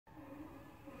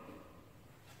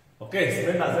Okay,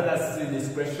 students, let us see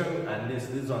this question, and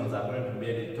these ones are going to be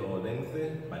a little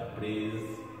lengthy, but please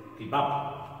keep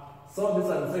up. So this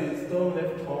one says, Tom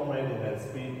left home riding at a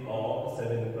speed of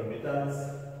 7 kilometers.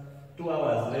 2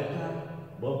 hours later,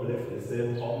 Bob left the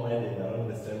same home riding along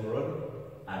the same road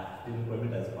at 15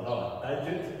 kilometers per hour.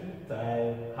 Budget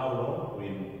time, how long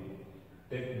will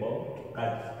take Bob to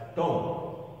catch Tom?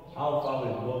 How far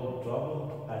will Bob travel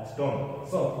to catch Tom?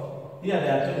 So here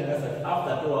they are telling us that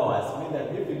after 2 hours, meaning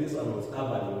that if this one was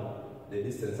covering the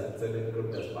distance at 7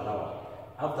 kilometers per hour,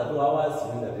 after 2 hours,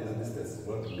 meaning that this distance is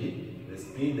going to be the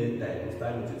speed and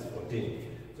time, which is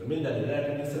 14. So meaning that the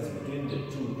relative distance between the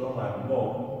two, Tom and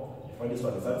Bob, before this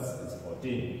one starts, is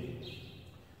 14.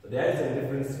 So there is a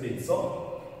different speed. So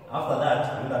after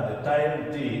that, meaning that the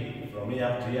time t from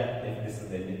here to here, if this is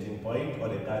the meeting point or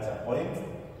the catch-up point,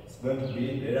 it's going to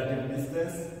be the relative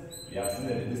distance. We have seen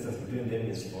that the distance between them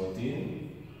is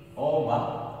 14 over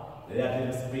the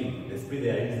relative speed. The speed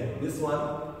they are using. This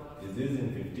one is using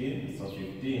 15, so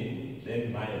 15,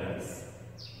 then minus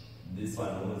this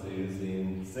one was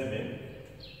using 7,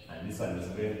 and this one is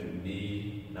going to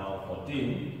be now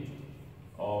 14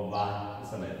 over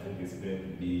this one I think is going to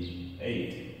be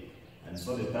 8. And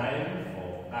so the time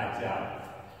for catch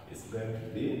up is going to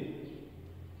be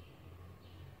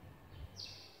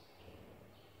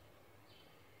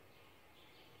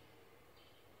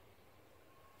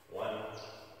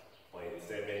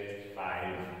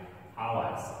 1.75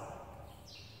 hours.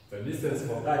 So distance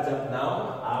for catch up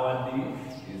now, our d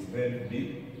is going to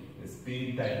be the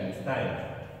speed times time.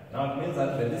 Now it means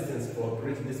that the distance for to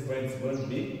reach this point is going to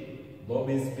be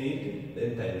Bobby's speed,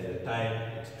 then times the time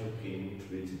it took him to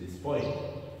reach this point.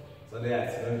 So there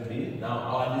it's going to be now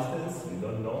our distance, we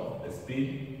don't know the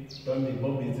speed. Tommy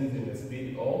Bobby is using the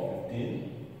speed of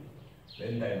 15,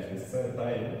 then times the same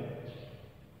time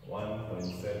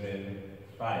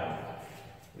 1.75,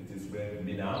 which is going to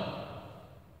be now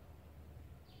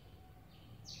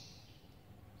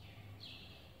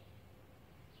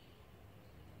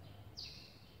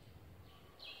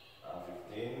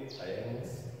 15 times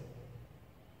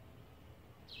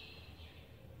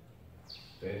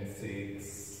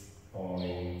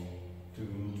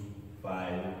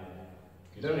 26.25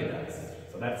 kilometers.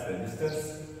 So that's the distance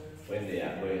when they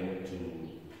are going to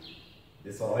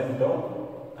this one when Tom,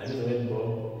 and this when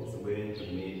Bob is going to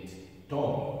meet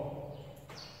Tom.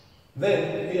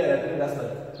 Then here I think that's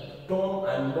that Tom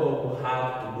and Bob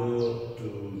have to go to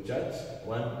church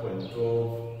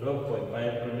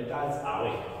 12.5 kilometers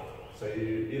away. So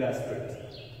you illustrate.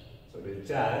 So the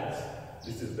church,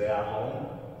 this is their home,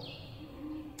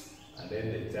 and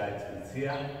then the church is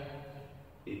here.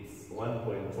 It's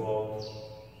 1.12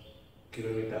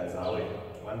 kilometers away.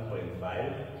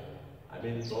 1.5. I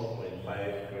mean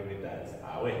 12.5 kilometers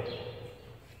away.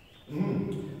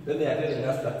 Then they are telling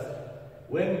us that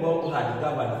when Bob had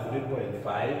covered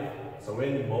 3.5, so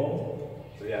when Bob,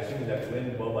 so we are assuming that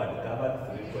when Bob had covered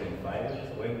 3.5,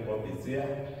 so when Bob is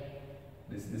here,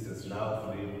 this is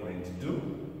now 3.2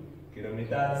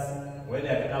 kilometers. When they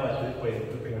had covered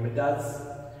 3.2 kilometers,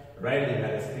 riding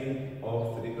at a speed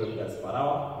of 3 kilometers per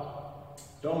hour,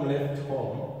 Tom left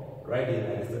home riding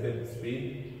at a certain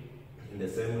speed in the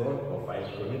same road of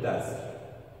 5 kilometers.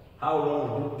 How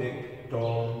long would it take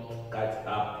Tom to catch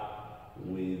up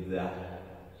with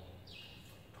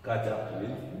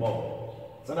Bob?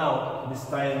 So now this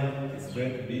time is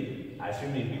going to be,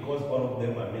 assuming because all of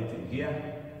them are meeting here,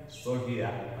 so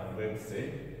here I'm going to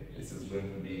say this is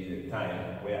going to be the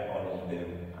time where all of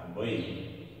them are going.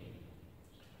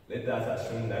 Let us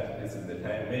assume that this is the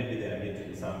time, maybe they are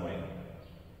meeting somewhere.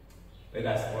 Let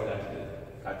us call that the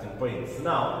catching points.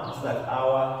 Now, it's that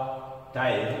our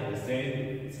time, we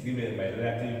say it's given by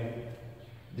relative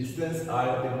distance,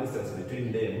 our relative distance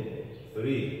between them,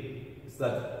 3. It's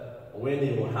that when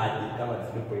you had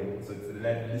covered 3 points, so it's the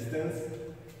relative distance,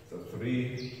 so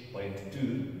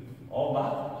 3.2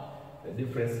 over the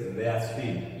difference in their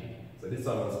speed. So this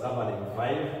one was covered in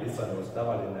 5, this one was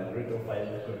covered in a rate of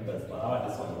 5 kilometers per hour,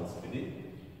 this one was 3.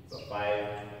 So 5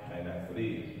 minus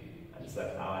 3. And so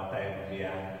that our time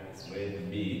here is going to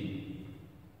be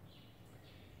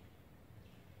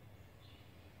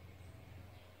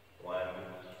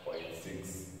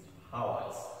 1.6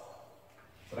 hours.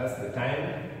 So that's the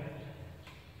time.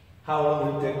 How long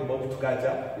will it take Bob to catch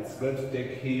up? It's going to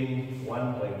take him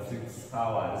 1.6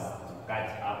 hours to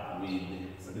catch up with.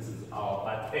 So this is our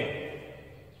part A.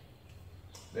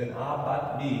 Then our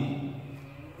part B,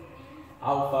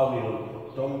 how far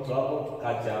will Tom travel to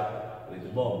catch up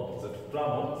with Bob? So to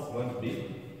travel is going to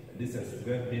be, the distance is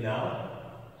going to be now,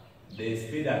 the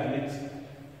speed at which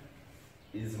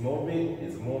is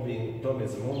moving, Tom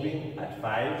is moving at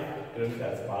 5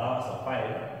 kilometers per hour, so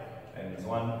 5 and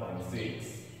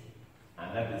 1.6,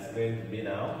 and that is going to be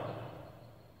now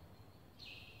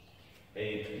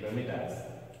 8 kilometers.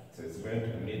 So it's going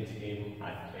to meet him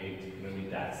at 8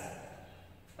 kilometers.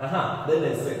 Then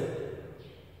I say,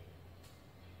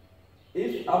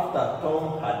 if after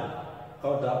Tom had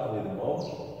caught up with Bob,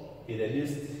 he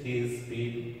reduced his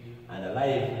speed and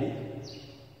arrived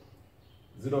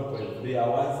 0.3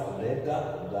 hours later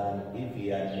than if he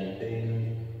had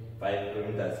maintained 5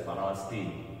 kilometers per hour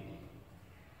speed,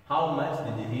 how much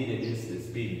did he reduce the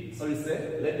speed? So we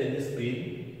say, let the new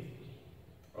speed,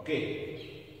 okay.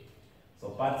 So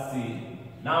part C.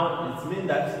 Now it means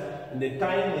that in the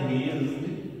time he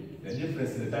used, the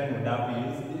difference in the time would have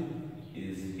used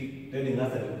is telling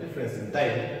us the difference in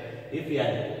time. If he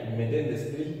had maintained the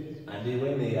speed and then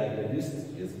when he had reduced,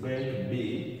 it's going to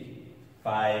be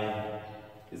 5.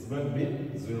 It's going to be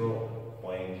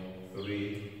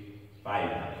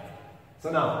 0.35.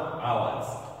 So now hours.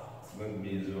 It's going to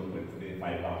be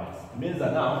 0.35 hours. It means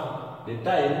that now the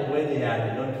time when he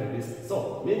had not reduced.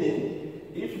 So meaning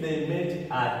if they met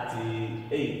at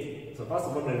 8. So first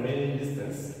of all, the remaining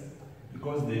distance,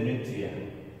 because they met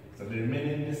here. So the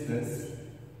remaining distance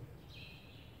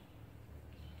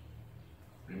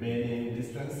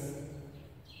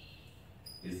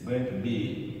is going to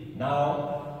be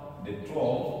now the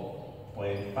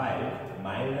 12.5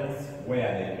 minus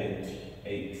where they met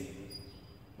 8,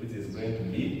 which is going to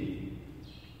be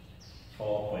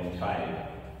 4.5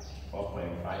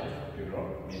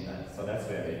 kilometers. So that's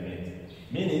where they met.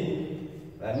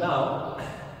 Meaning that now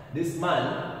this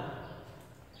man,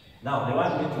 now they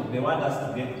want us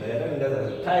to get there.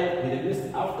 The time he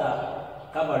reduced after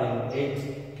covering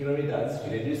 8 kilometers,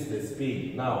 he reduced the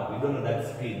speed. Now we don't know that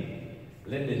speed.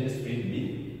 Let the new speed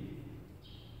be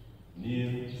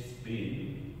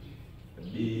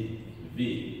V.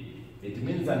 It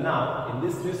means that now in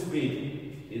this new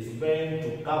speed is going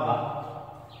to cover,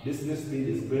 this new speed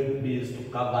is going to be used to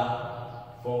cover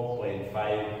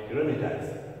 4.5 kilometers.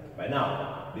 By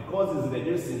now, because it's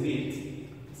reducing it,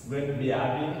 it's going to be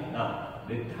having now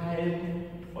the time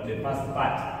for the first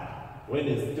part when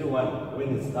it's still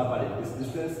when it's covering this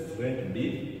distance is going to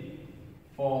be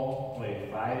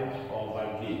 4.5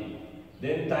 over V.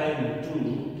 Then time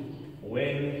 2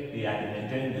 when he had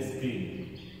maintained the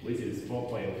speed, which is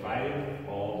 4.5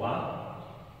 over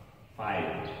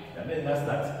 5. And then that's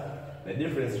that. The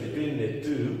difference between the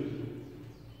two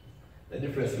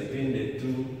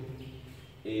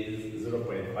is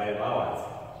 0.5 hours.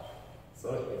 So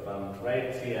if I'm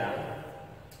right here,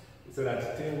 so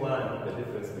that T1, the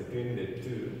difference between the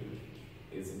two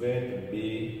is going to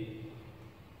be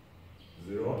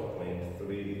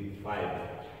 0.35.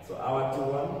 So our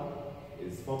T1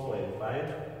 is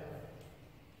 4.5,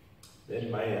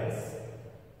 then minus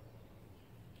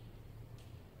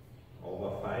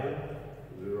over 5,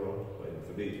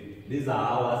 0.3. These are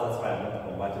hours, that's why I'm not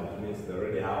converting, it means they're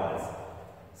already hours.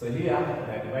 So here, when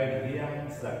I divide here,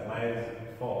 it's like minus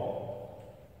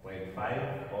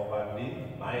 4.5 over V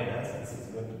minus, this is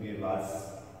going to give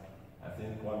us, I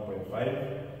think,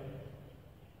 1.5.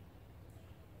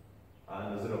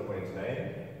 And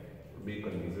 0.9 will be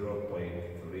equal to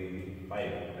 0.35. I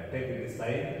take it this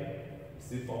side, you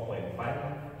see 4.5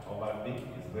 over B is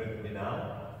going to be now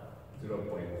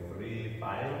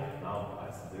 0.35 now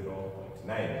plus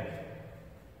 0.9.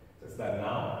 Just that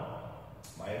now,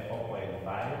 my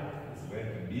 4.5 is going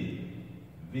to be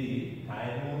V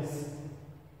times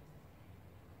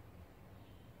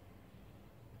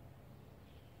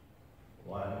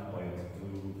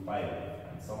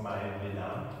 1.25. And so my V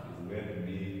now is going to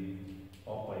be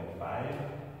 4.5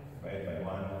 divided by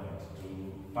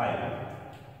 1.25,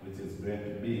 which is going to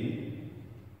be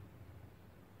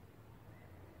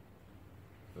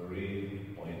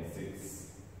 3.6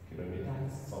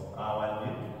 kilometers. So our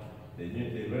the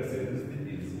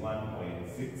velocity is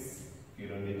 1.6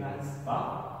 kilometers per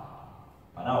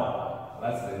hour.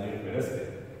 That's the new velocity.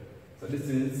 So this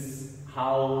is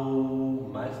how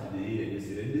much did he reduce?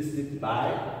 He reduced it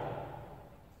by.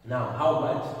 Now, how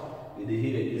much did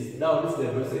he reduce? Now, this is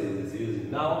the velocity is using.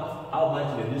 Now, how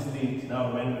much reduced it?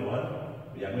 Now, when we want,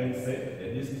 we are going to say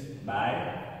reduced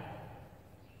by.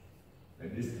 We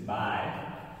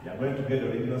are going to get the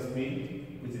original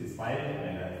speed, which is 5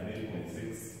 and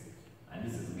 3.6, and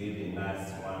this is giving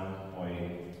us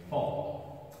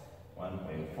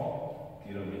 1.4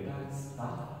 kilometers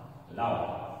per hour.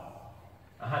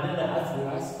 And then I asked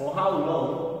us for how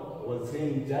long was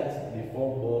he judged before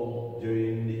Bob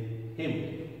joined him.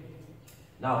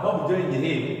 Now Bob joined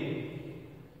him.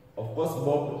 Of course,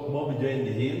 Bob joined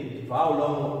him for how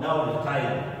long, now the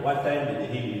time, what time did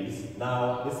he use?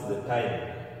 Now this is the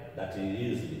time that he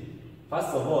used. First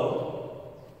of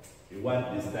all, we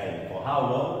want this time. For how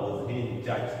long was he in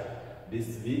church? This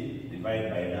V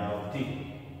divided by now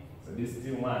T. So this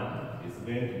T1 is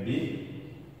going to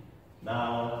be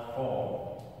now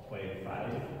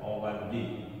 4.5 over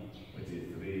B, which is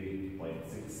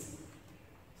 3.6.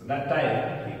 So that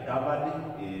time he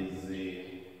covered is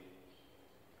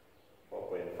 4.5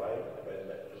 divided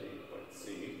by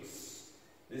 3.6.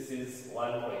 This is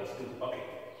 1.2. Okay,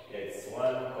 yeah, it's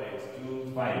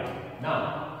 1.25.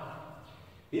 Now,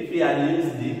 if he had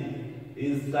used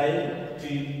his time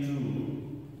T2,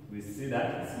 we see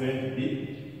that it's going to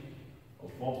be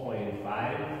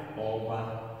 4.5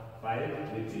 over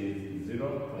 5, which is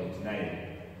 0.9.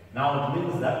 Now it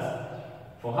means that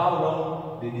for how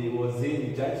long was he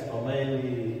in church, or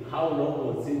maybe how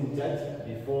long was he in church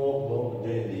before Bob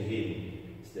joined the hymn?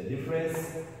 It's the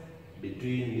difference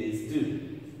between these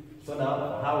two. So now,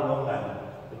 for how long?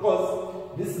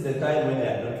 Because this is the time when they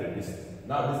are not reduced.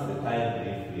 Now this is the time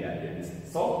if we are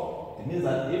reduced. So it means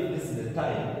that if this is the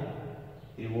time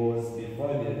it was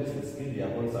before the reduced speed, we are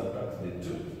going to subtract the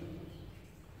 2.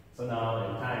 So now the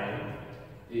time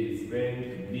is going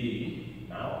to be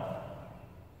now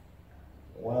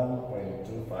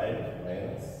 1.25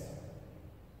 minus,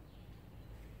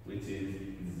 which is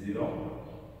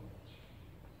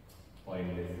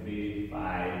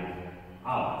 0.35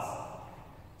 hours.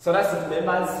 So that's it,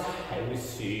 members. I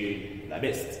wish you the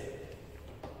best.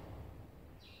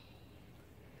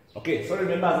 Okay, so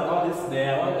remember all this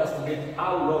there, I want us to get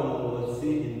how long was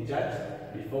he in church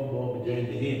before Bob joined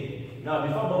the hymn. Now,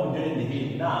 before Bob joined the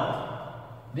hymn, now,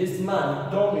 this man,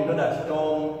 Tom, you know that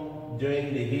Tom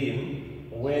joined the hymn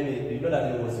when you know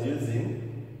that he was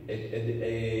using,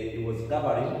 he was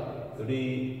covering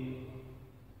 3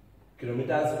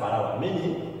 kilometers per hour,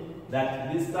 meaning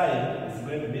that this time is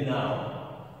going to be now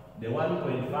the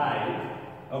 1.5,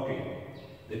 okay,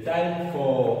 the time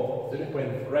for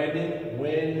 3.5 riding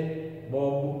when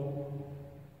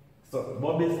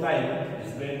Bobby's time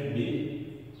is going to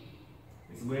be,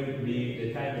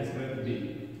 the time is going to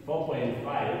be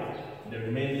 4.5, the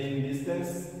remaining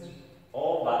distance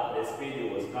over the speed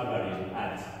it was covering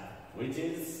at, which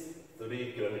is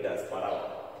 3 kilometers per hour.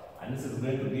 And this is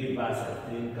going to give us, I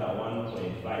think,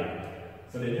 1.5.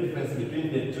 So the difference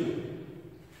between the two,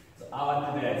 so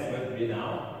our today is going to be now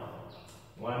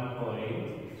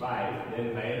 1.5,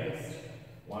 then minus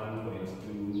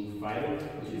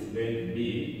 1.25, which is going to be,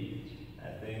 I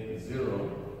think,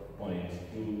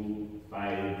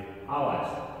 0.25 hours.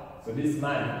 So this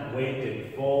man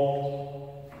waited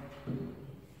for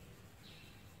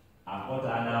a quarter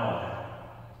an hour,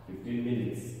 15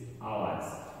 minutes, hours.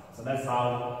 So that's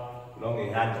how long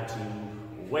he had to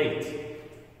wait.